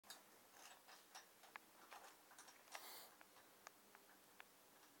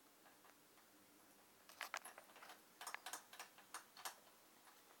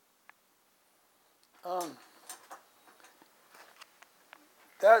Um,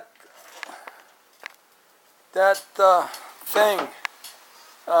 that thing,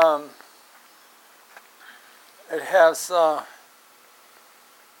 it has, oh,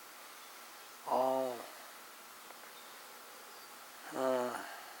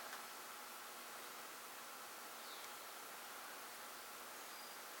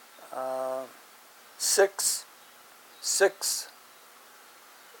 6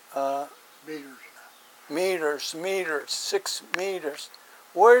 meters, 6 meters.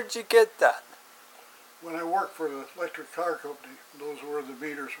 Where did you get that? When I worked for the electric car company, those were the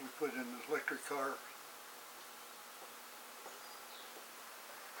meters we put in the electric car.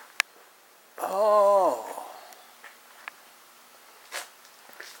 Oh.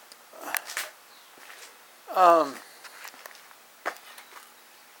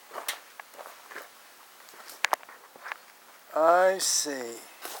 I see.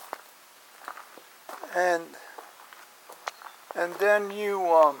 And then you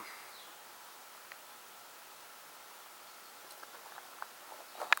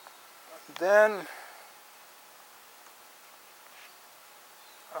then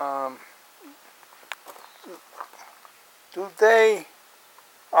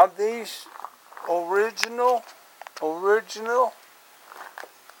are these original? What's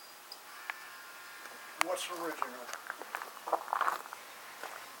original?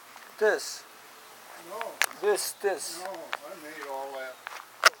 This. No. This. No, I made all that.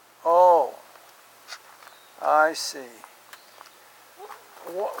 Oh, I see.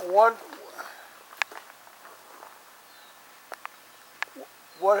 What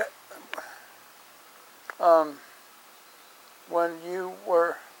when you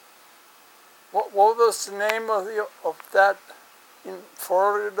were, what was the name of that in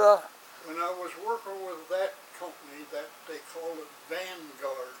Florida? When I was working with that company, that they called it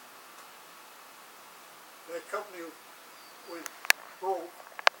Vanguard, that company went broke,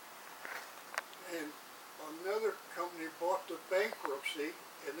 and another company bought the bankruptcy,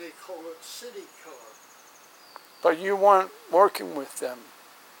 and they call it City Car. But you weren't working with them.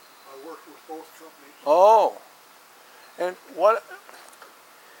 I worked with both companies. Oh, and what?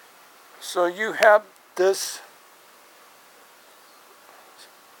 So you have this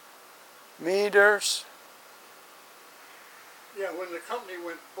meters. Yeah, when the company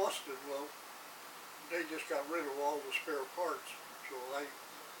went busted, well, they just got rid of all the spare parts. So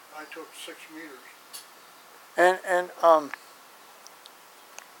I took 6 meters.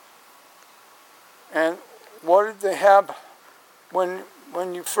 And what did they have when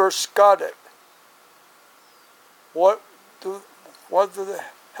you first got it? What do they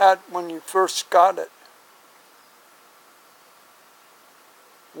had when you first got it?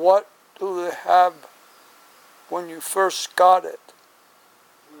 What do they have when you first got it?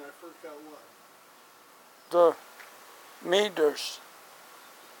 When I first got what? The meters.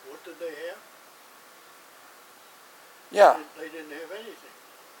 What did they have? Yeah. They didn't have anything.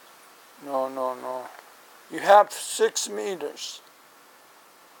 No. You have 6 meters.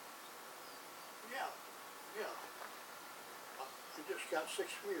 Yeah. I just got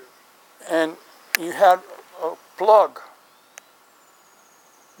 6 meters. And you had a plug.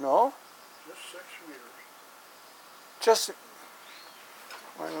 No? Just 6 meters. Just,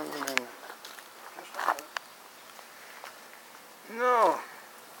 wait a minute. Just a minute. No.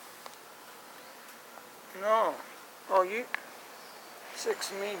 Oh,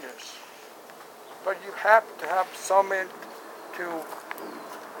 6 meters. But you have to have some in to.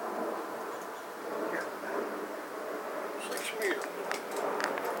 6 meters.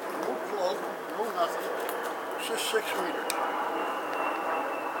 No plug, no nothing. It's just 6 meters.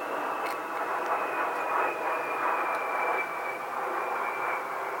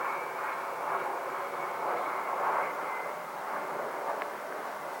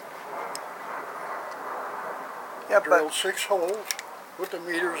 Yeah, Drilled 6 holes, put the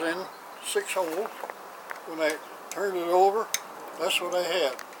meters in 6 holes. When I turned it over, that's what I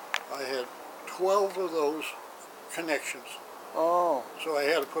had. I had 12 of those connections. Oh. So I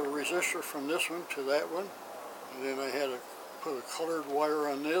had to put a resistor from this one to that one, and then I had to put a colored wire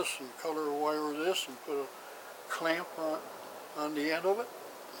on this and color wire on this and put a clamp on the end of it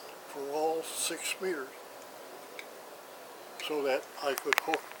for all 6 meters so that I could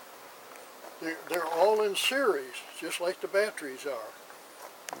hook. They're all in series, just like the batteries are.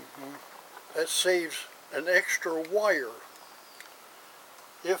 That saves an extra wire.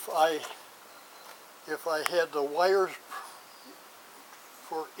 If I had the wires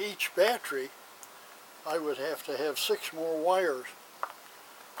for each battery, I would have to have 6 more wires.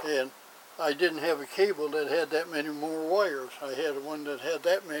 And I didn't have a cable that had that many more wires. I had one that had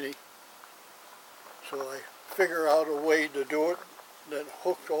that many. So I figure out a way to do it that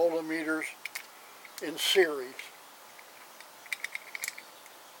hooked all the meters in series.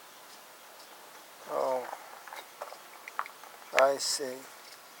 Oh, I see.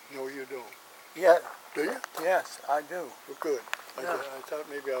 No, you don't. Yeah. Do you? Yes, I do. Oh, good. Yeah. I thought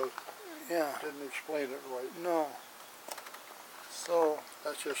maybe I Yeah. didn't explain it right. No. So.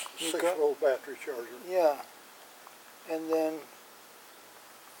 That's just a You 6-volt battery charger. Yeah. And then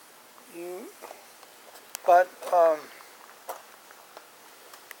you, but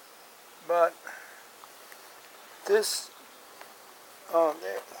this,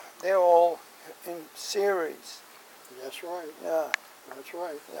 they're all in series. That's right. Yeah. That's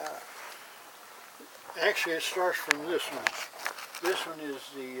right. Yeah. Actually, it starts from this one. This one is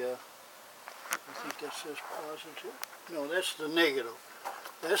the, I think that says positive. No, that's the negative.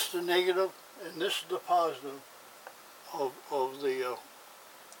 That's the negative, and this is the positive of the,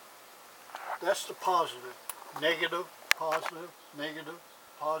 that's the positive. Negative, positive, negative,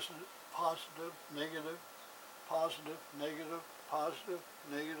 positive, positive, negative, positive, negative, positive,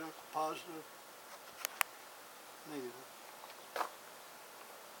 negative, positive, negative.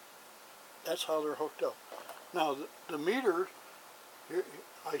 That's how they're hooked up. Now, the meter, here,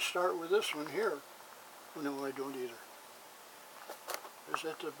 I start with this one here. Oh, no, I don't either. Is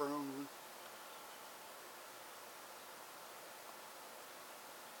that the brown one?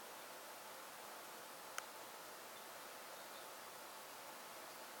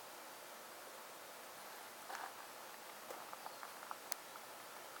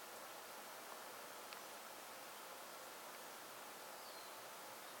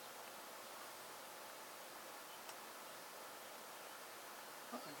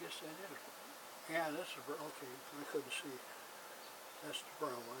 Oh, I guess that is. Yeah, that's the brown. Okay, I couldn't see. That's the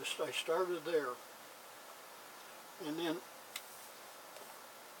brown one. I started there. And then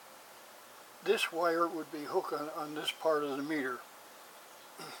this wire would be hooked on this part of the meter.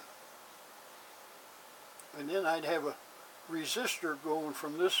 And then I'd have a resistor going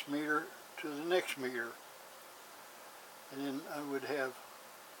from this meter to the next meter. And then I would have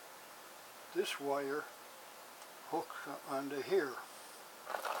this wire hooked onto here.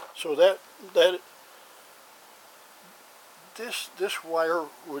 So this wire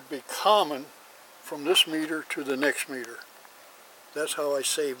would be common from this meter to the next meter. That's how I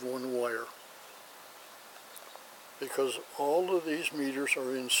save one wire. Because all of these meters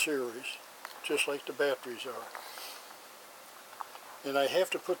are in series, just like the batteries are. And I have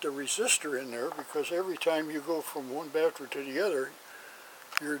to put the resistor in there because every time you go from one battery to the other,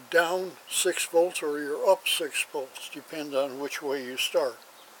 you're down 6 volts or you're up 6 volts, depending on which way you start.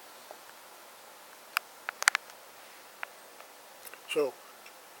 So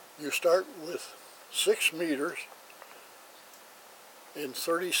you start with 6 meters and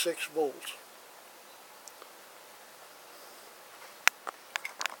 36 volts.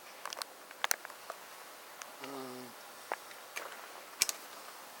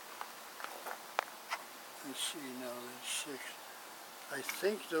 Let's see now, that's 6. I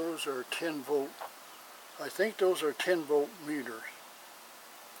think those are 10 volt. I think those are 10 volt meters.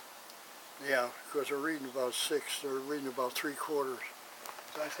 Yeah, because they're reading about 6. They're reading about 3/4.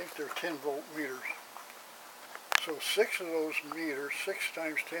 I think they're 10 volt meters. So 6 of those meters, 6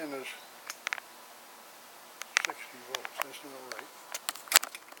 times 10 is 60 volts. That's not right.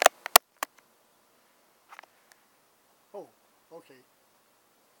 Oh, okay.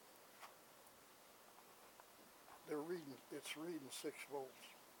 It's reading 6 volts.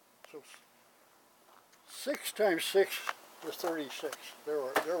 So 6 times 6 is 36. There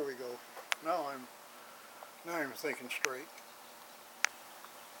we go. Now I'm thinking straight.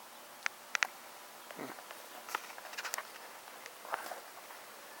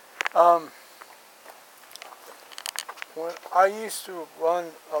 When I used to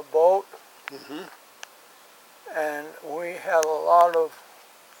run a boat, Mm-hmm. and we had a lot of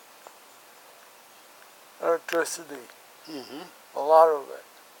electricity, Mm-hmm. a lot of it,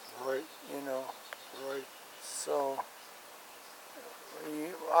 Right. you know. Right. So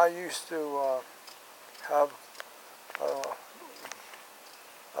I used to have a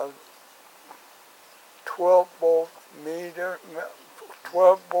 12 volt meter,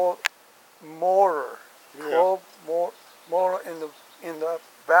 12 volt motor, Yeah. 12 volt motor in the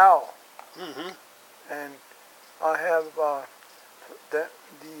bow, Mm-hmm. and I have the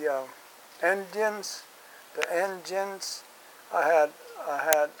engines. The engines, I had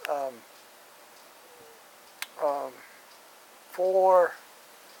four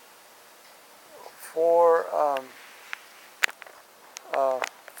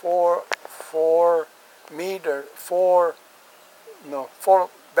four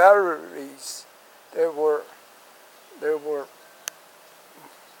batteries They were, they were,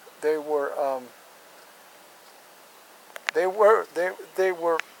 they were, they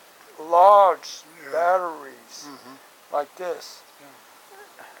were large Yeah. batteries Mm-hmm. like this.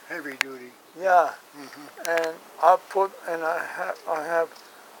 Heavy duty. Yeah, Mm-hmm. and I have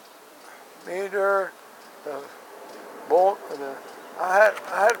meter, the bolt, I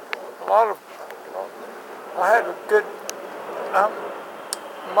had a lot of, I had a good, um,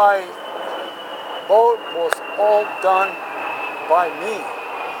 my boat was all done by me.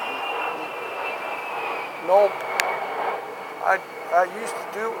 No, I used to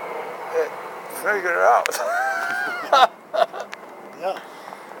do it, figure it out. Yeah.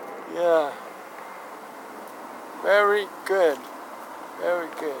 Yeah, very good, very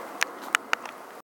good.